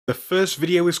The first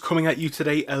video is coming at you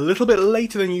today a little bit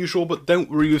later than usual, but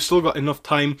don't worry, we've still got enough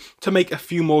time to make a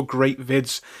few more great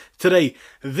vids today.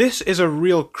 This is a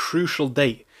real crucial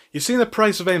day. You're seeing the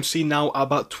price of AMC now at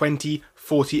about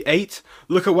 $20.48.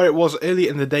 Look at where it was earlier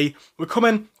in the day. We're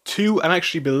coming to, and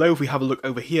actually below if we have a look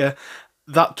over here,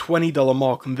 that $20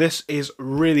 mark, and this is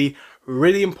really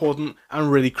important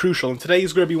and really crucial, and today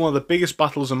is going to be one of the biggest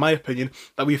battles in my opinion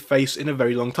that we've faced in a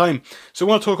very long time. So I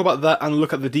want to talk about that and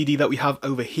look at the DD that we have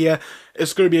over here.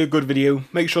 It's going to be a good video.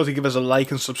 Make sure to give us a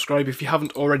like and subscribe if you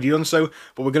haven't already done so,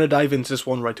 but we're going to dive into this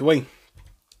one right away.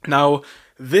 Now,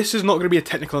 this is not going to be a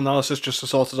technical analysis just to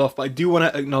sort us off, but I do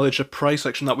want to acknowledge the price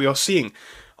action that we are seeing.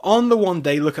 On the one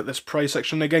day, look at this price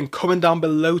action again, coming down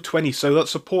below 20, so that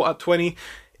support at 20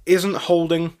 isn't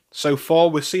holding so far.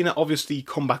 We're seeing it obviously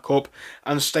come back up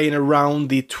and staying around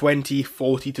the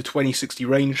 2040 to 2060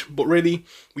 range, but really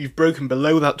we've broken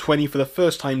below that 20 for the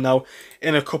first time now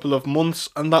in a couple of months,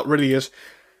 and that really is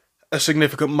a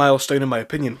significant milestone in my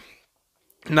opinion.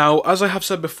 Now, as I have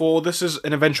said before, this is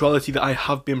an eventuality that I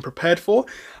have been prepared for.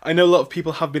 I know a lot of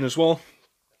people have been as well,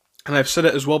 and I've said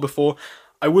it as well before.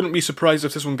 I wouldn't be surprised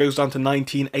if this one goes down to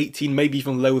 19, 18, maybe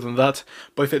even lower than that,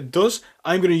 but if it does,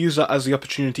 I'm going to use that as the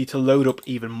opportunity to load up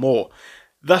even more.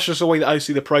 That's just the way that I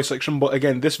see the price action, but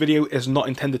again, this video is not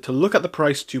intended to look at the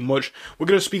price too much. We're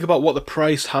going to speak about what the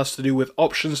price has to do with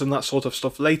options and that sort of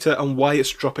stuff later, and why it's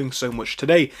dropping so much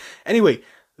today. Anyway,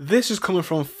 this is coming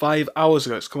from 5 hours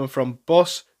ago. It's coming from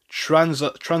Boss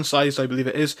Transized, I believe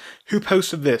it is, who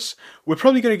posted this. We're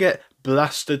probably going to get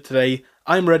blasted today.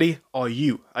 I'm ready, are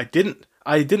you? I didn't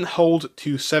hold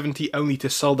to 70 only to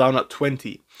sell down at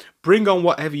 20. Bring on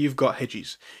whatever you've got,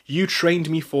 Hedgies. You trained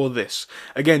me for this.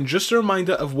 Again, just a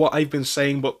reminder of what I've been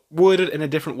saying, but worded in a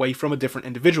different way from a different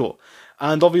individual.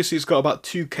 And obviously it's got about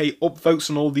 2k upvotes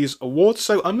on all these awards,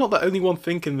 so I'm not the only one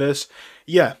thinking this.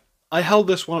 Yeah, I held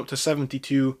this one up to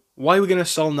 72. Why are we going to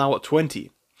sell now at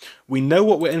 20? We know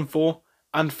what we're in for.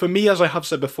 And for me, as I have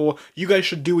said before, you guys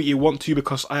should do what you want to,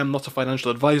 because I am not a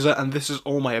financial advisor and this is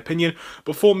all my opinion.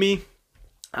 But for me,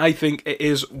 I think it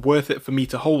is worth it for me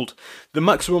to hold. The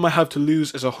maximum I have to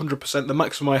lose is 100%, the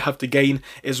maximum I have to gain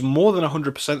is more than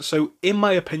 100%, so in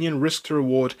my opinion, risk to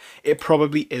reward, it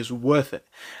probably is worth it.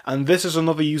 And this is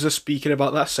another user speaking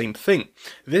about that same thing.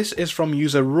 This is from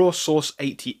user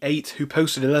RawSource88, who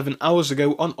posted 11 hours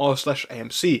ago on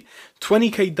r/AMC.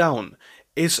 20k down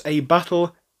is a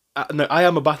battle, no, I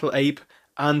am a battle ape,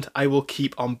 and I will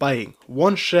keep on buying.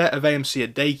 One share of AMC a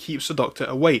day keeps the doctor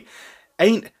away.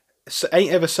 Ain't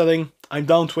ever selling. I'm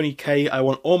down 20k. I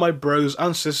want all my bros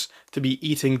and sis to be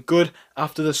eating good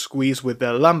after the squeeze with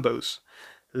their Lambos.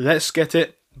 Let's get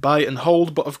it, buy and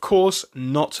hold, but of course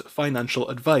not financial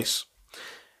advice.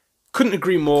 Couldn't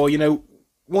agree more. You know,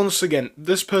 once again,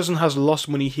 this person has lost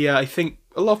money here. I think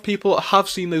a lot of people have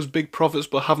seen those big profits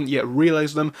but haven't yet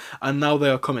realised them, and now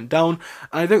they are coming down,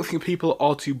 and I don't think people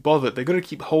are too bothered. They're going to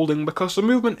keep holding because the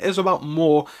movement is about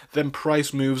more than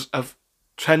price moves of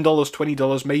 $10,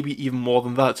 $20, maybe even more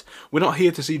than that. We're not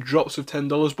here to see drops of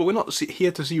 $10, but we're not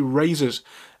here to see raises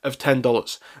of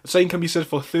 $10. The same can be said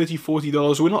for $30,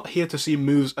 $40. We're not here to see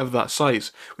moves of that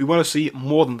size. We want to see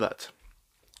more than that.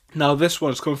 Now this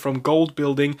one has come from Gold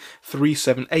Building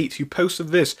 378, who posted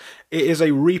this. It is a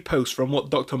repost from what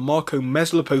Dr. Marco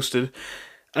Mesler posted,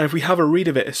 and if we have a read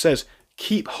of it, it says,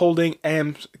 keep holding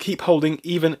even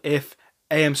if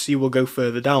AMC will go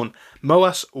further down.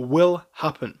 MOAS will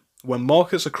happen when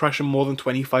markets are crashing more than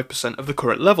 25% of the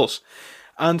current levels.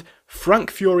 And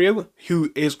Frank Furio,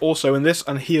 who is also in this,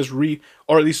 and he has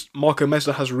or at least Marco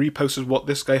Mesler has reposted what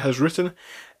this guy has written.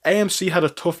 AMC had a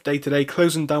tough day today,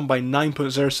 closing down by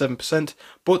 9.07%,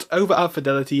 but over at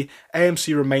Fidelity,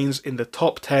 AMC remains in the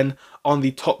top 10 on the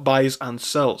top buys and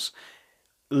sells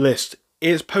list. It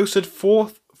is posted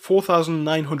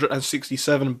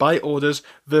 4,967 buy orders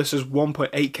versus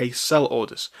 1.8k sell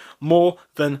orders, more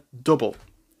than double.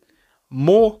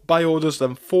 More buy orders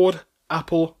than Ford,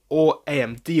 Apple, or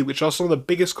AMD, which are some of the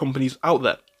biggest companies out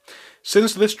there.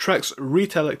 Since this tracks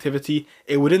retail activity,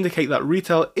 it would indicate that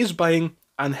retail is buying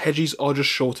and hedges are just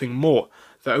shorting more.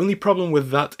 The only problem with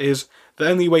that is the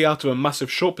only way out of a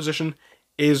massive short position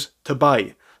is to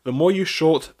buy. The more you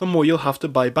short, the more you'll have to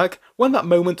buy back when that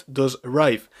moment does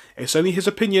arrive. It's only his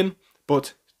opinion,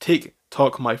 but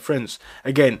TikTok, my friends.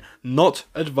 Again, not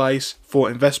advice for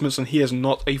investments, and he is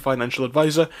not a financial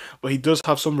advisor, but he does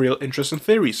have some real interesting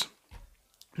theories.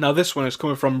 Now this one is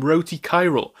coming from Roti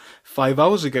Chiral 5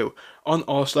 hours ago on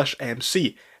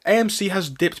r/AMC. AMC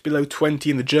has dipped below 20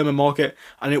 in the German market,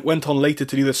 and it went on later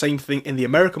to do the same thing in the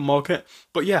American market,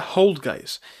 but yeah, hold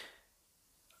guys.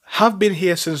 Have been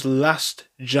here since last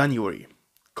January.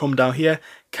 Come down here,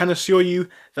 can assure you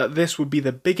that this would be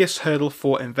the biggest hurdle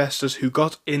for investors who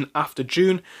got in after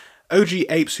June. OG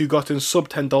apes who got in sub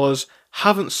 $10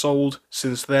 haven't sold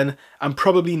since then, and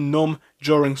probably none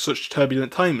during such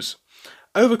turbulent times.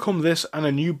 Overcome this and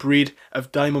a new breed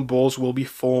of diamond balls will be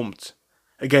formed.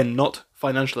 Again, not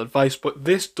financial advice, but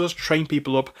this does train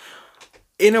people up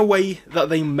in a way that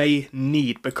they may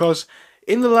need, because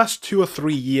in the last 2 or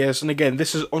 3 years, and again,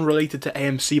 this is unrelated to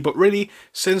AMC, but really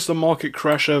since the market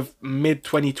crash of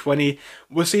mid-2020,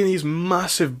 we're seeing these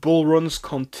massive bull runs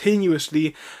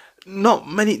continuously. Not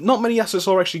many assets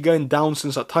are actually going down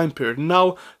since that time period.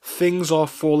 Now things are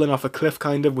falling off a cliff,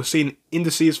 kind of. We're seeing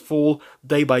indices fall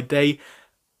day by day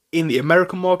in the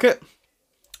American market,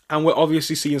 and we're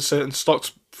obviously seeing certain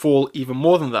stocks fall even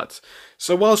more than that.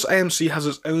 So whilst AMC has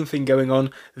its own thing going on,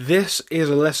 this is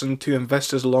a lesson to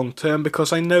investors long term,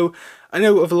 because I know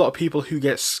of a lot of people who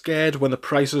get scared when the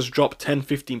prices drop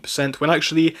 10-15%, when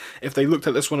actually if they looked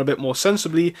at this one a bit more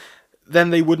sensibly,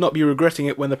 then they would not be regretting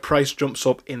it when the price jumps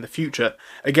up in the future.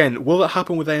 Again, will that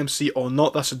happen with AMC or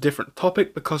not? That's a different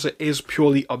topic because it is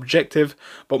purely objective,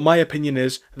 but my opinion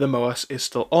is the MOAS is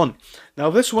still on. Now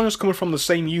this one is coming from the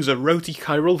same user, Roti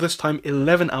Chiral, this time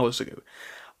 11 hours ago.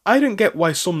 I don't get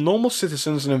why some normal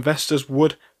citizens and investors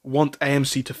would want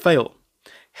AMC to fail.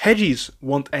 Hedgies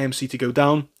want AMC to go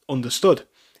down, understood.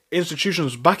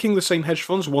 Institutions backing the same hedge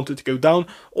funds want it to go down,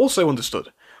 also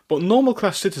understood. But normal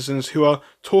class citizens who are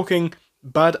talking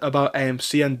bad about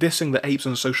AMC and dissing the apes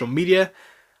on social media,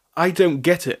 I don't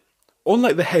get it.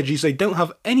 Unlike the hedgies, they don't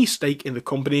have any stake in the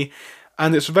company,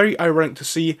 and it's very ironic to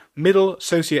see middle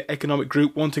socio-economic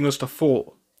group wanting us to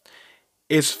fall.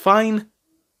 It's fine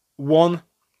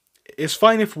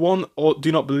if one or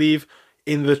do not believe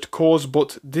in the cause,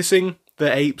 but dissing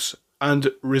the apes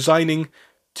and resigning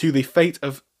to the fate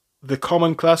of the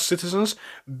common class citizens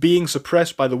being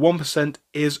suppressed by the 1%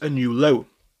 is a new low.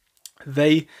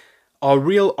 They are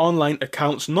real online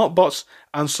accounts, not bots,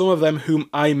 and some of them whom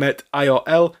I met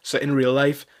IRL, so in real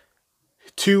life,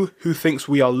 too, who thinks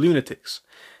we are lunatics.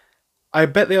 I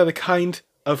bet they are the kind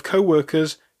of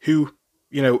co-workers who,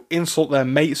 insult their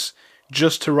mates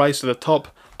just to rise to the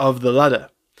top of the ladder.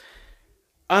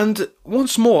 And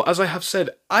once more, as I have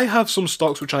said, I have some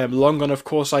stocks which I am long on. Of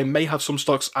course, I may have some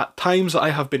stocks at times that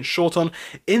I have been short on.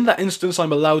 In that instance,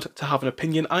 I'm allowed to have an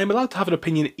opinion. I'm allowed to have an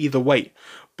opinion either way.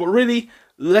 But really,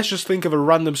 let's just think of a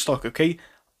random stock, okay?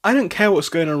 I don't care what's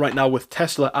going on right now with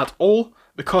Tesla at all,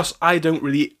 because I don't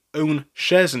really own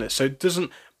shares in it. So it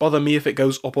doesn't bother me if it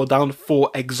goes up or down, for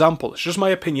example. It's just my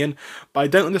opinion, but I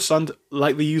don't understand,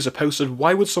 like the user posted,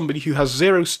 why would somebody who has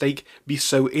zero stake be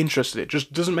so interested? It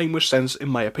just doesn't make much sense in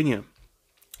my opinion.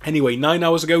 Anyway, 9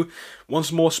 hours ago,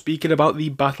 once more speaking about the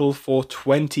battle for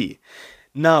 20.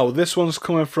 Now, this one's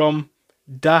coming from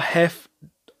Dahef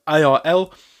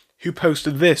IRL, who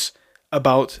posted this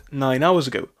about 9 hours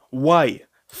ago. Why?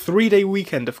 3-day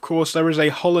weekend, of course, there is a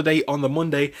holiday on the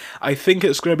Monday. I think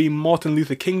it's going to be Martin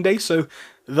Luther King Day, so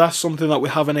that's something that we're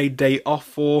having a day off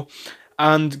for.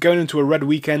 And going into a red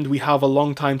weekend, we have a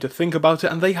long time to think about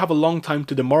it, and they have a long time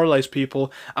to demoralize people,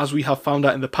 as we have found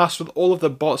out in the past with all of the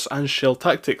bots and shill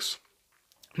tactics.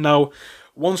 Now,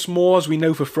 once more, as we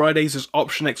know for Fridays, is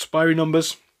option expiry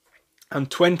numbers,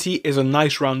 and 20 is a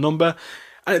nice round number,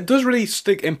 and it does really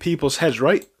stick in people's heads,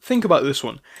 right? Think about this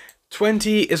one.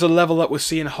 20 is a level that we're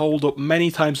seeing hold up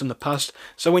many times in the past,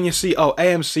 so when you see, oh,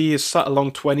 AMC is sat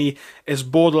along 20, is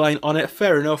borderline on it,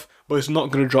 fair enough, but it's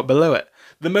not going to drop below it.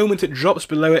 The moment it drops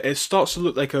below it, it starts to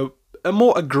look like a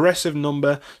more aggressive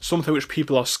number, something which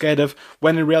people are scared of,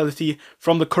 when in reality,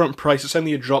 from the current price, it's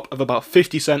only a drop of about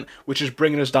 50 cents, which is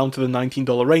bringing us down to the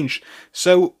 $19 range.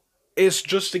 So it's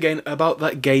just, again, about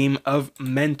that game of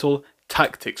mental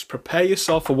tactics. Prepare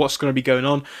yourself for what's going to be going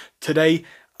on today.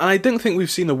 And I don't think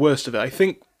we've seen the worst of it. I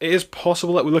think it is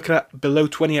possible that we're looking at below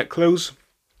 20 at close,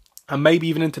 and maybe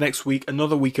even into next week,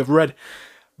 another week of red.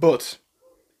 But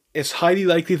it's highly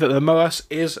likely that the MOAS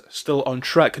is still on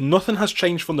track. Nothing has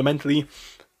changed fundamentally,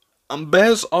 and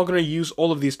bears are going to use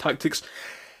all of these tactics.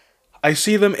 I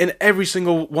see them in every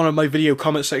single one of my video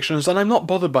comment sections, and I'm not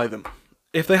bothered by them.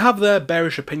 If they have their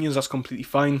bearish opinions, that's completely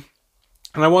fine.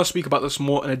 And I want to speak about this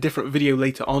more in a different video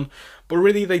later on, but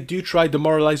really they do try to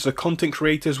demoralize the content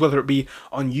creators, whether it be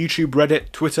on YouTube,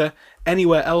 Reddit, Twitter,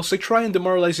 anywhere else. They try and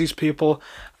demoralize these people,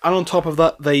 and on top of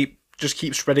that, they just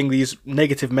keep spreading these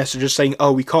negative messages saying,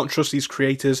 oh, we can't trust these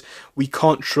creators, we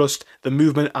can't trust the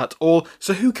movement at all.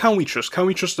 So who can we trust? Can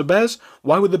we trust the bears?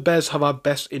 Why would the bears have our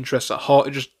best interests at heart?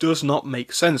 It just does not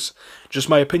make sense. Just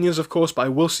my opinions, of course, but I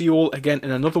will see you all again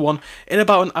in another one in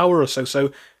about an hour or so.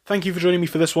 So thank you for joining me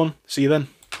for this one. See you then.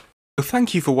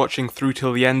 Thank you for watching through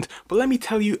till the end, but let me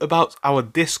tell you about our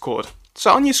Discord.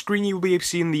 So on your screen you will be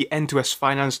seeing the N2S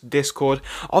Finance Discord.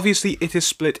 Obviously it is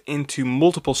split into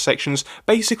multiple sections.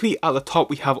 Basically at the top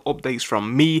we have updates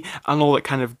from me and all that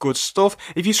kind of good stuff.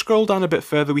 If you scroll down a bit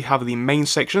further we have the main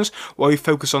sections where we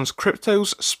focus on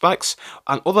cryptos, SPACs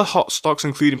and other hot stocks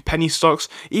including penny stocks,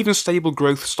 even stable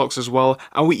growth stocks as well,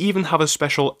 and we even have a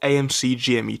special AMC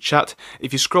GME chat.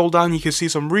 If you scroll down you can see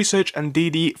some research and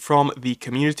DD from the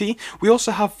community. We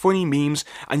also have funny memes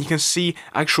and you can see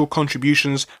actual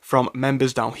contributions from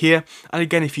members down here. And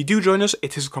again, if you do join us,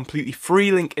 it is completely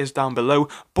free, link is down below.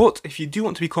 But if you do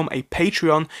want to become a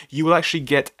Patreon, you will actually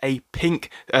get a pink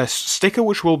sticker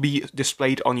which will be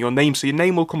displayed on your name. So your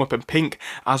name will come up in pink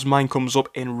as mine comes up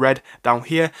in red down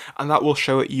here, and that will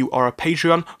show that you are a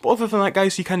Patreon. But other than that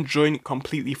guys, you can join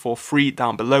completely for free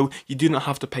down below. You do not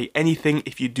have to pay anything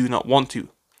if you do not want to.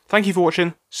 Thank you for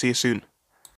watching, see you soon.